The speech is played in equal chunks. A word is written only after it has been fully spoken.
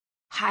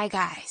Hi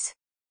guys.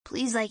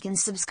 Please like and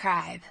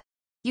subscribe.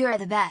 You are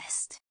the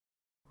best.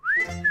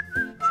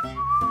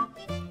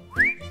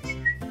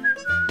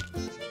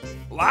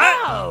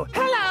 Wow!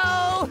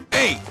 Hello!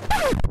 Hey!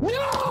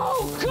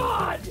 No!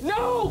 God!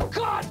 No!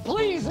 God,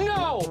 please,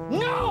 no!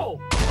 No!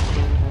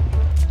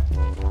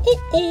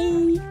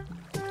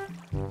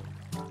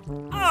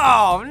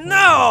 Oh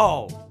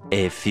no!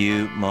 A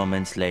few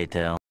moments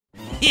later.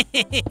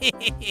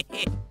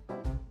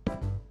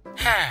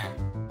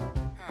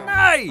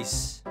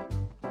 Nice!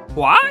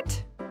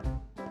 What?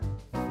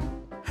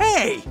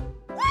 Hey!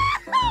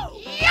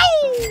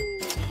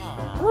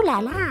 Ooh la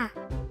la.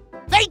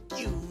 Thank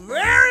you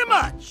very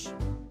much!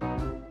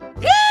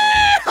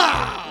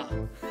 Yeehaw!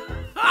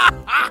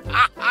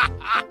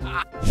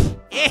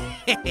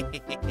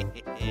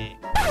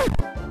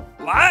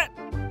 What?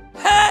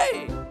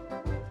 Hey!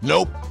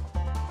 Nope.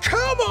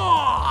 Come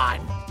on!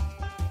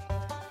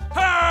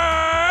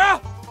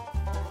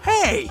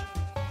 Hey!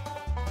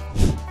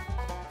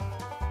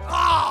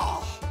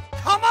 Oh!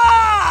 Come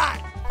on!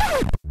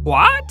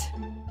 What?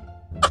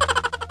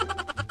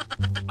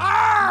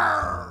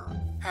 Arr!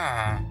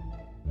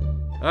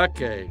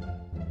 Okay.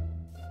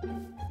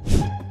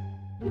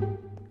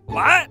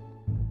 What?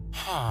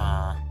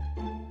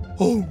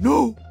 Oh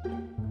no!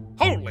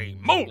 Holy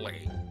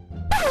moly!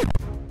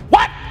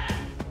 What?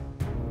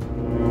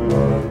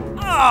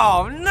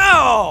 Oh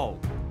no!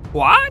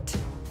 What?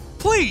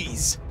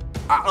 Please!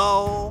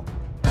 Uh-oh.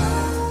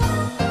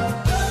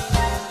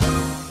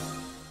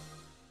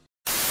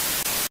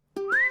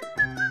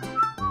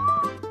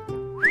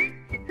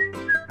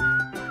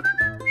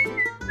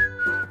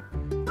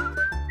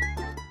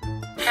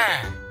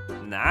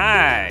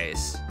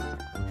 Nice.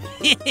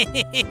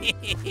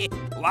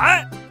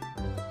 What?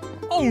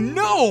 Oh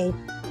no!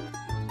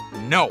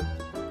 No.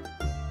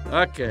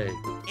 Okay.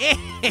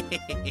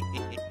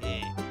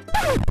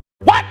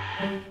 What?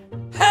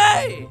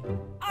 Hey!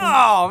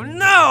 Oh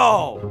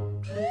no!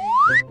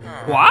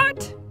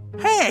 What?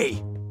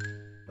 Hey!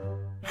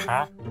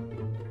 Huh?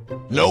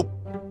 Nope.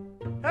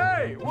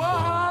 Hey, what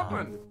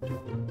happened?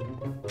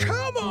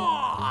 Come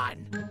on!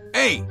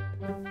 Hey!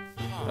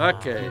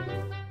 Okay.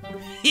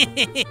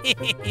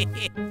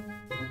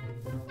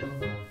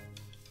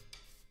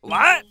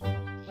 What?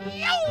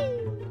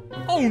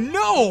 Oh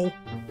no!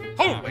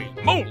 Holy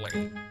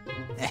moly!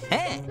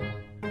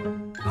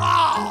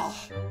 Oh,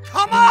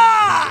 come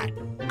on!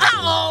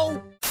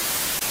 Uh-oh!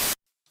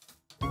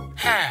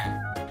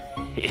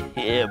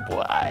 Yeah,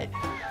 boy.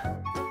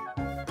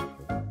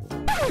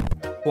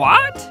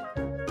 What?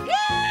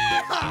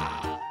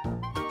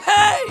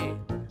 Hey!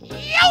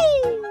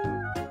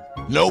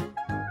 Nope.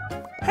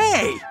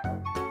 Hey!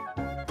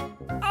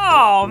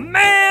 Oh,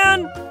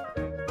 man!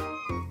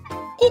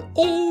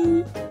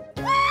 Uh-oh!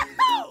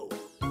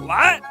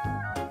 What?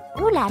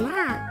 Ooh la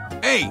la.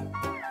 Hey!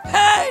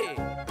 Hey!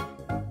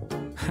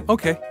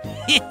 Okay.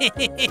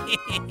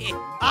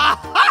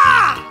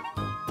 Aha!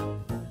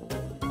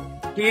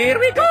 Here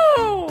we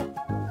go!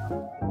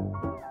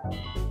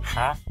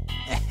 Huh?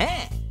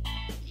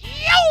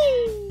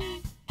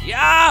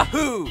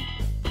 Yahoo!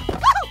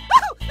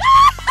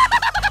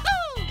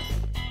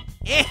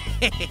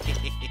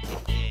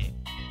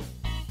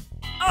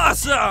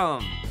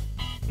 Awesome!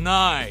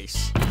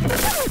 Nice.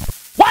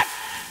 What?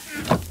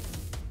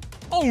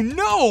 Oh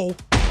no!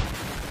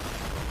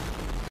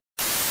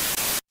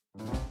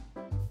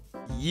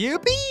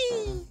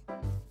 Yippee!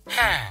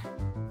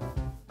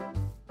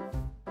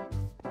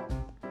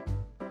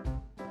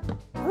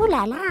 Ooh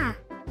la la.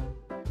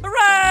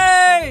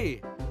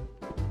 Hooray!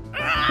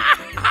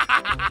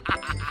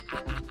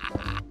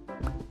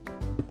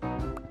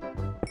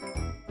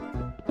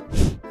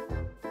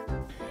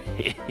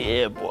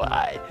 Yeah,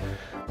 boy.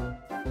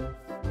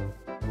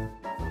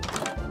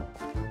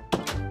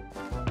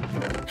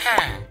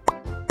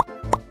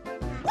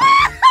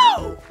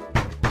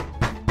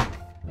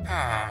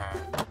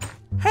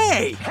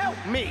 Hey! Help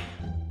me!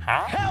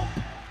 Help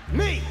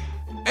me!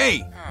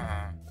 Hey!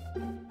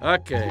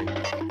 Okay.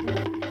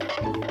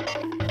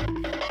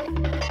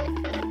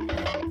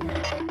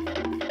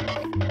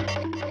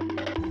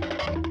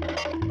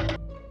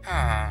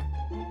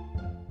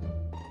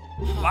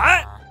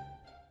 What?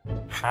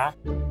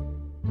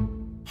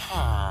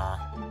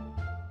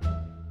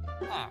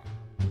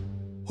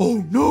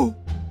 Oh no!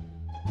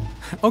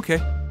 Okay.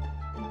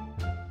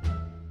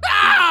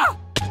 Ah!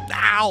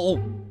 Ow!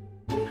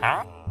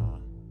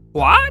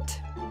 What?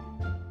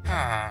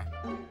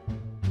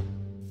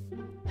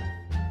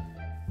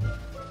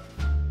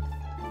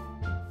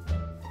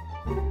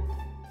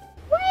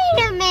 Wait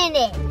a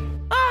minute.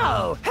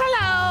 Oh,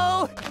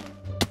 hello!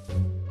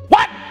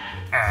 What?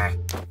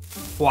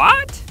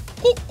 What?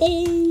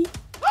 Uh-oh!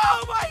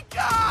 Oh my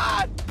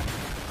God!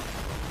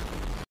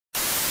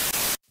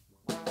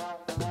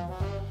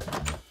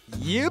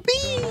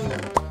 Yippee!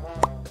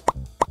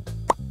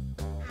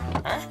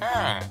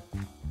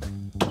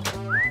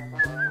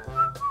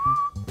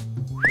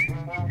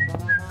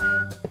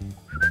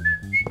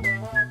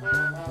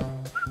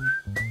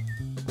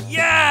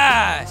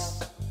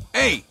 Yes!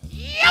 Hey!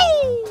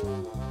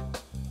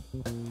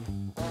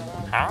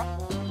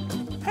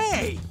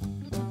 Hey!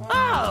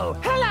 Oh,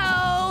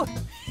 hello!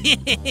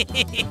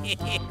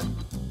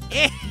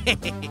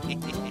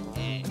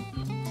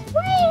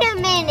 Wait a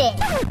minute.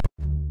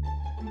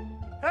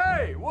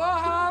 Hey,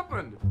 what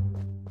happened?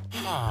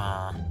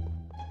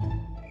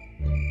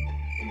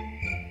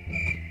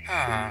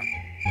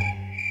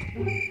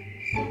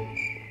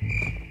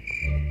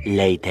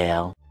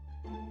 Later.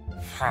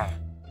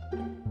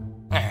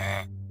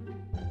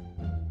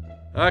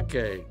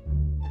 Okay.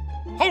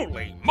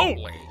 Holy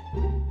moly!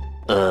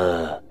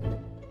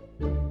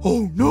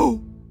 Oh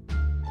no!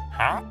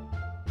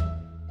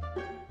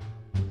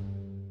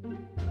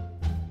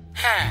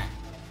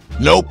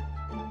 Nope.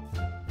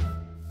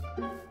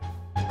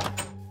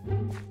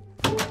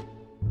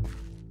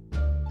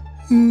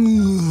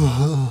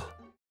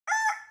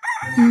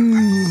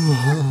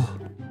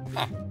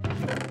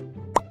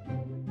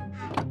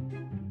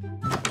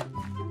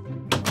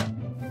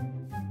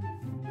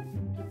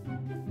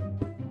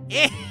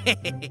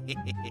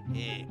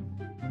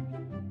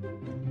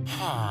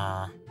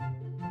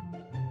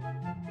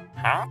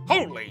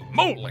 Holy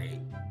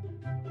moly!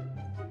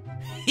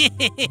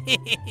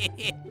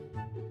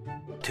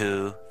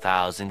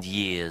 2,000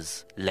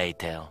 years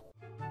later.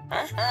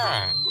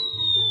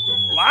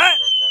 What?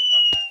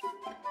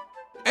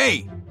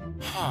 Hey!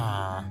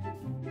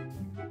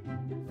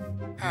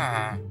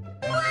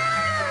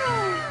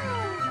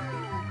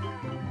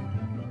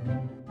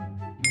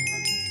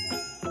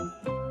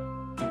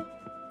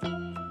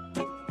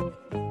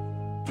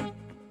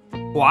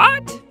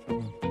 What?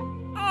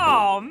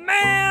 Oh,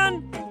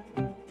 man!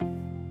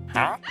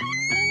 Uh-oh!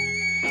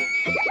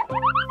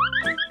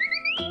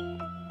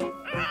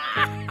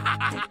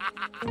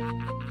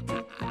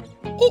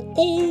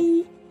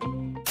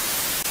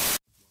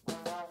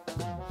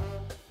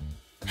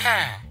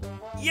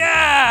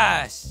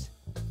 Yes!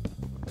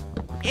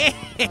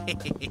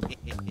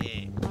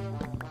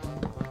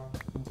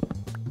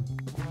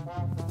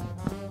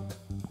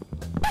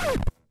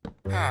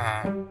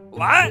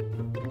 What?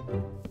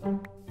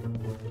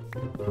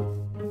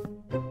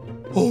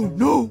 Oh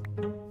no!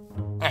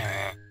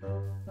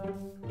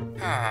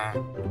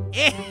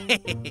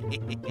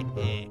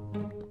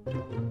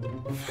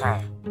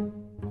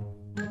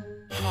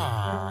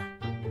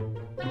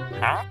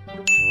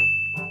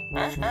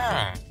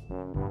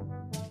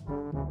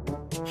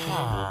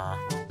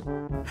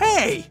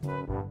 Hey!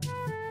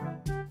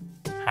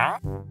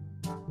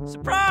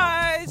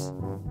 Surprise!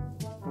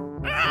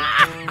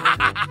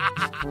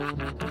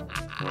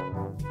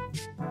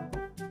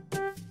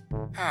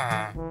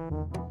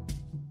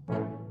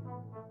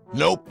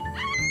 Nope.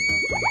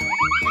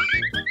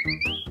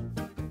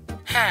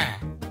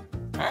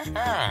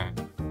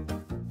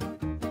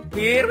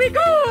 Here we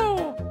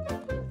go!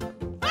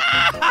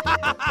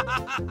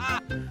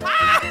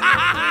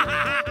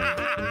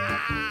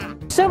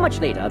 So much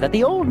later that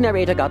the old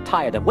narrator got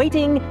tired of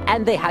waiting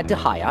and they had to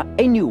hire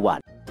a new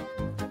one.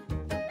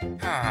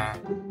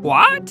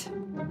 What?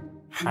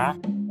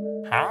 Uh-oh!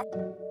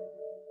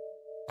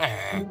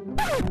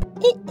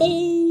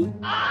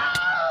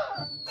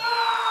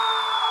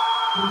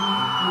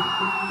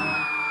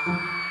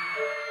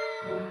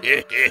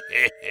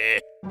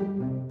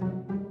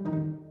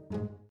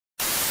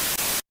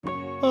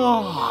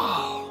 Oh!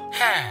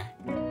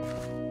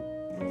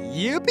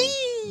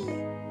 Yippee!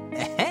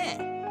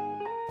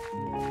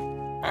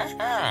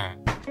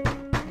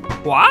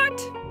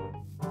 What?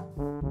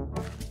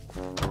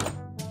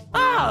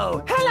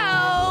 Oh,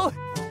 hello!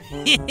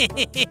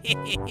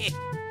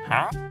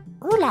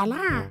 Ooh la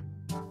la.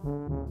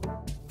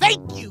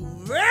 Thank you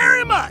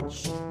very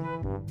much.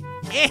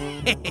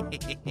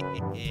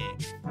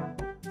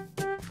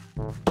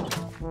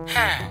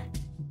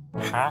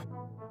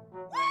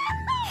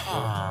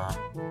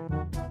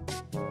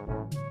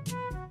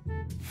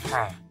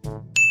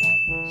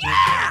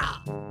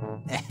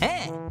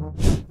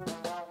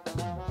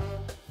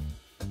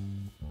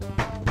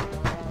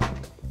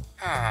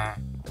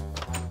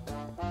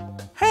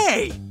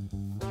 Hey!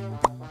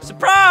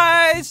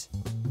 Surprise!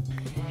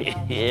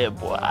 Yeah,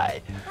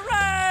 boy.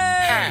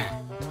 Hooray!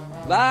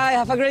 Bye,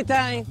 have a great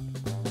time.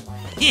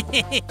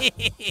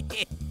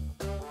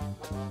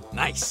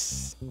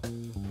 Nice!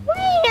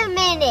 Wait a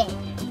minute.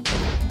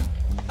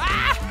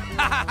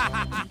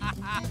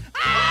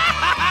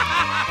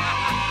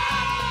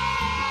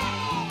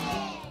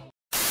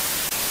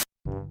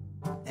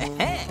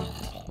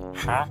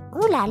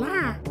 Ooh la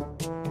la.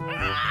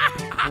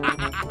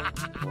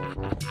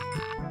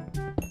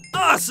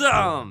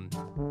 Awesome!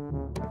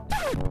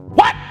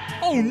 What?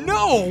 Oh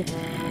no!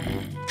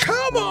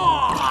 Come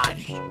on!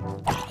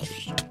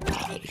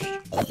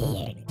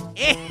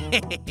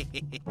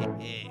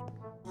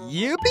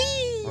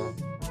 Yippee!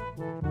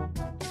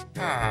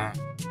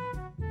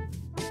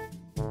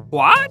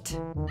 What?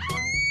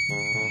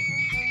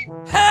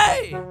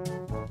 Hey!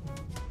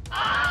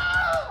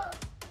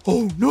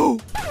 Oh no!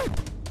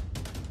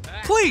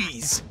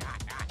 Please!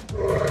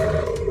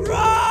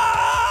 Run!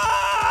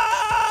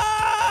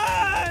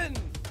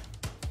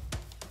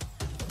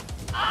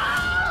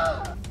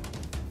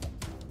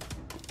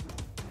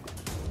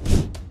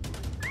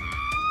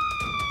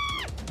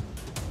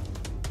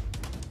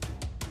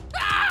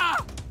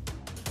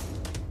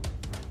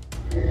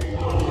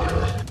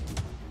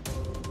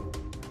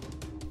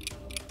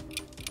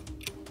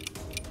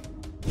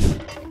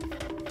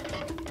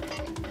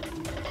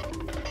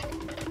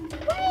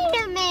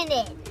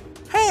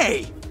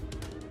 Hey!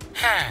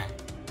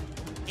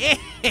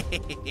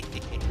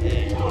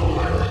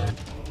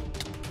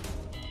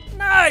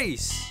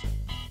 Nice!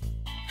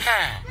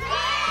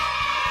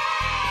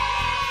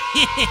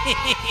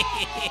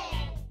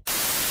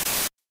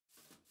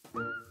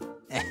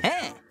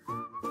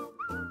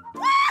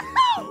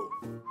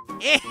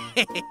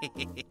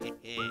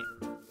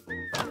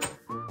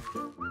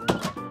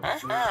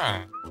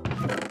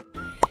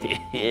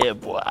 Yeah,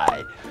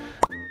 boy.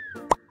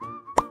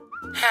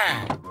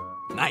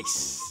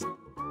 Nice.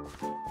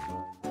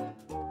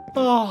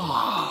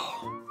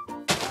 Oh.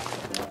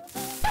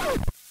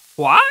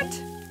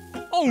 What?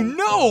 Oh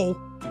no!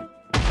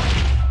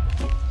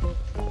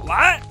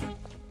 What?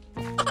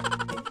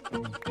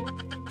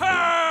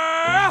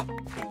 Ah!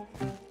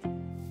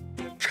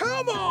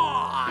 Come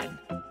on!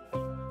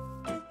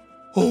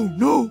 Oh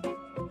no!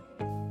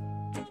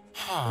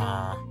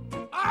 Arr!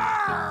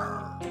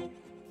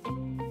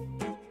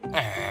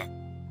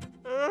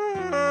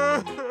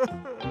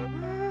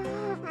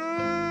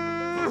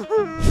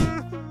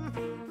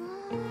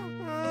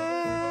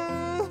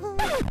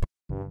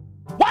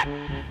 What?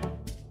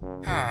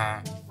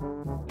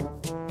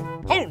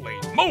 Holy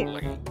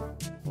moly!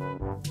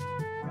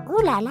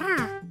 Ooh la la.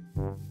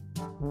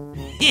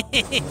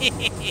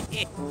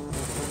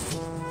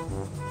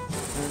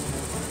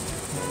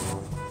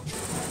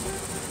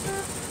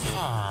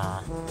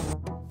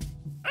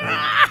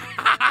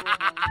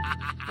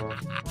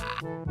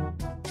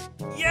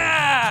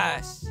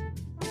 Yes!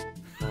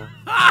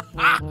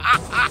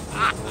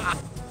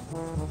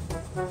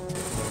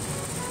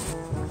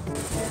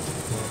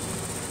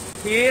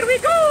 Here we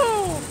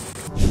go!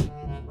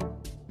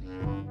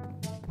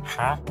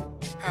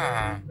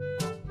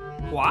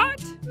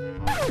 What?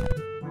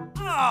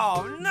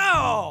 Oh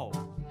no!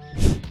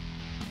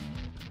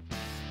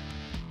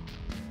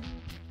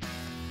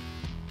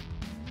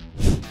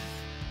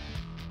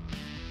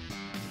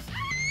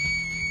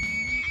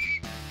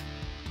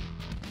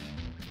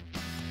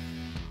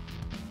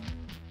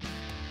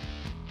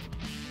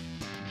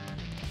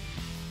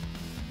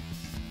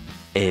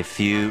 A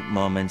few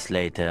moments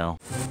later.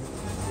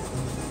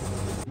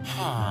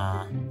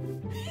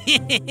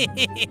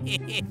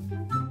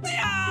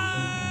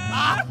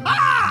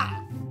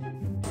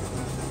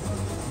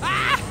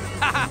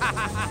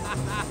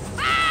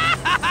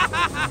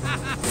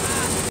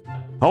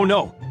 Oh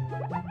no!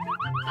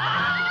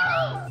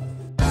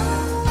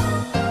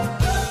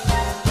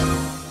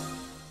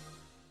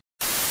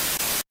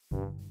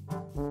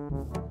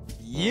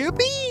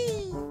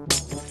 Yippee!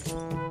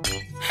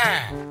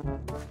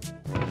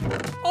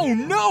 Oh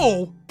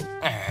no!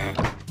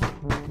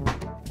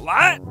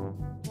 What?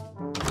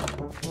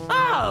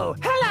 Oh,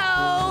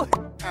 hello!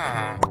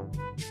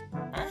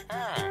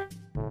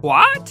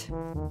 What?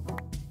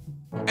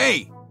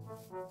 Hey!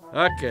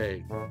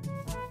 Okay.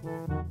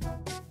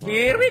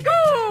 Here we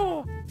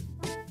go!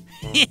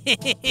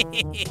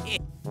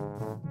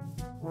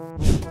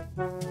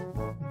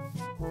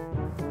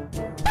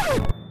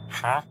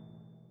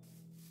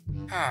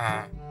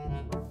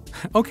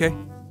 Okay.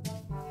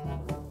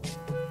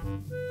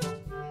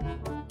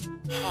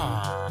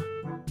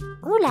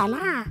 Ooh la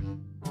la.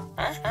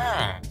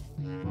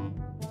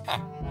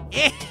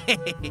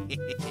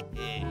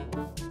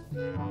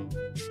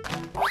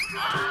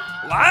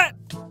 What?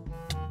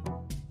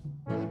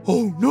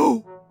 Oh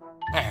no!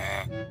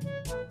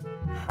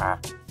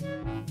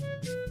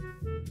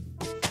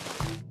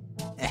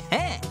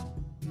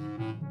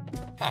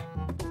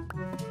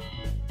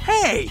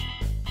 Hey!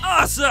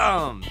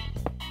 Awesome!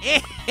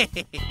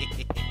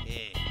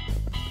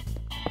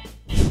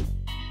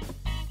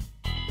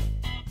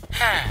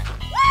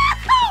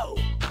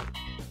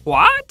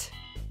 What?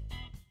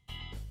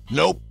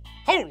 Nope.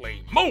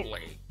 Holy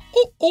moly!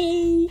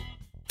 Uh-oh!